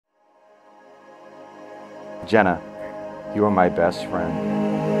Jenna, you are my best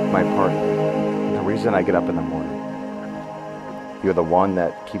friend, my partner, and the reason I get up in the morning. You're the one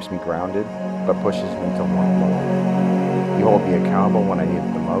that keeps me grounded, but pushes me to want more. You hold me accountable when I need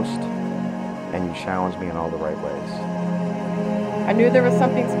it the most, and you challenge me in all the right ways. I knew there was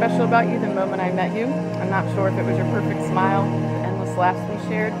something special about you the moment I met you. I'm not sure if it was your perfect smile, the endless laughs we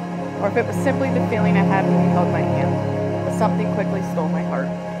shared, or if it was simply the feeling I had when you held my hand. But something quickly stole my heart.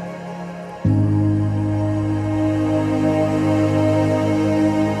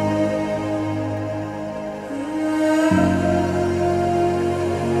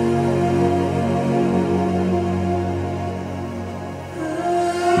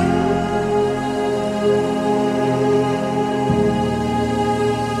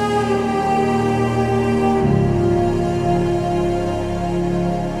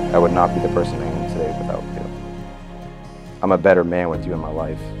 I would not be the person I am today without you. I'm a better man with you in my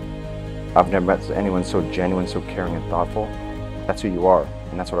life. I've never met anyone so genuine, so caring and thoughtful. That's who you are,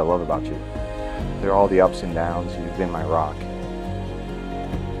 and that's what I love about you. Through all the ups and downs, you've been my rock.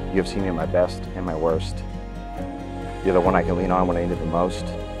 You have seen me at my best and my worst. You're the one I can lean on when I need it the most.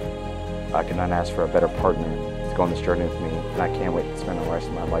 I cannot ask for a better partner to go on this journey with me, and I can't wait to spend the rest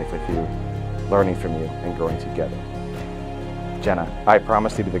of my life with you, learning from you and growing together. Jenna, I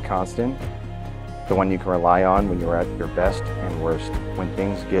promise to be the constant, the one you can rely on when you're at your best and worst. When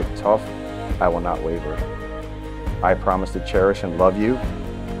things get tough, I will not waver. I promise to cherish and love you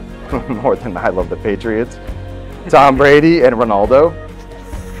more than I love the Patriots, Tom Brady, and Ronaldo.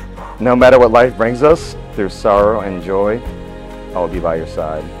 No matter what life brings us, through sorrow and joy, I will be by your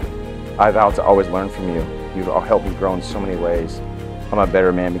side. I vow to always learn from you. You've helped me grow in so many ways. I'm a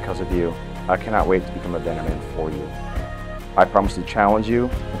better man because of you. I cannot wait to become a better man for you. I promise to challenge you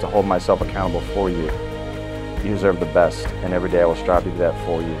and to hold myself accountable for you. You deserve the best, and every day I will strive to do that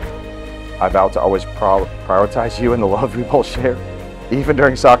for you. I vow to always prioritize you and the love we both share, even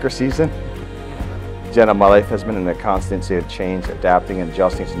during soccer season. Jenna, my life has been in a constant state of change, adapting and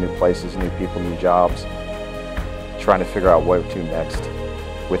adjusting to new places, new people, new jobs, trying to figure out what to do next.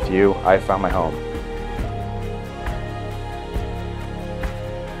 With you, I have found my home.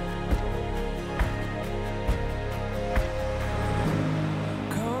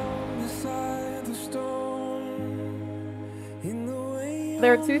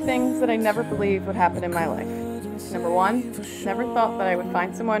 There are two things that I never believed would happen in my life. Number one, never thought that I would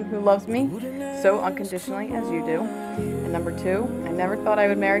find someone who loves me so unconditionally as you do. And number two, I never thought I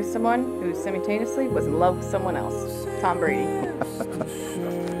would marry someone who simultaneously was in love with someone else, Tom Brady.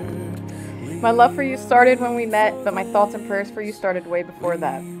 My love for you started when we met, but my thoughts and prayers for you started way before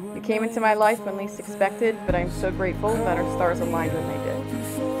that. You came into my life when least expected, but I'm so grateful that our stars aligned when they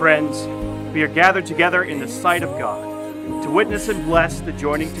did. Friends, we are gathered together in the sight of God to witness and bless the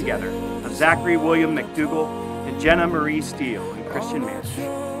joining together of Zachary William McDougall and Jenna Marie Steele in Christian marriage.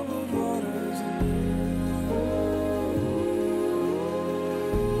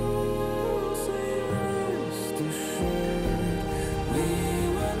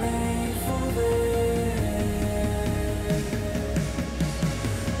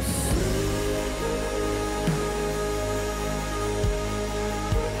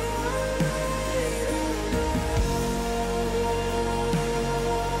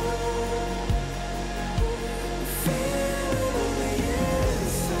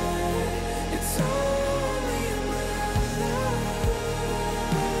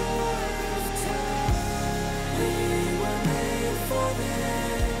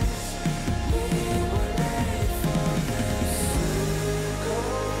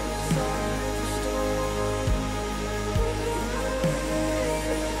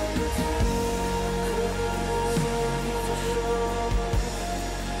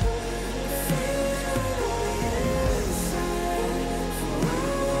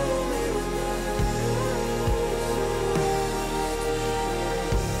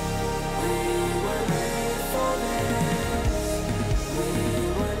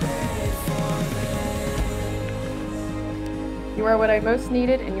 You are what I most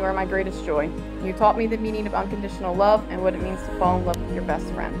needed, and you are my greatest joy. You taught me the meaning of unconditional love and what it means to fall in love with your best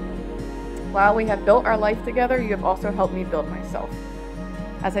friend. While we have built our life together, you have also helped me build myself.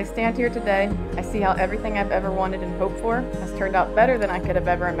 As I stand here today, I see how everything I've ever wanted and hoped for has turned out better than I could have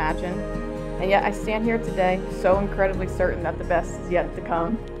ever imagined. And yet I stand here today so incredibly certain that the best is yet to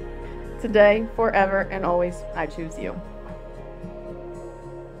come. Today, forever, and always, I choose you.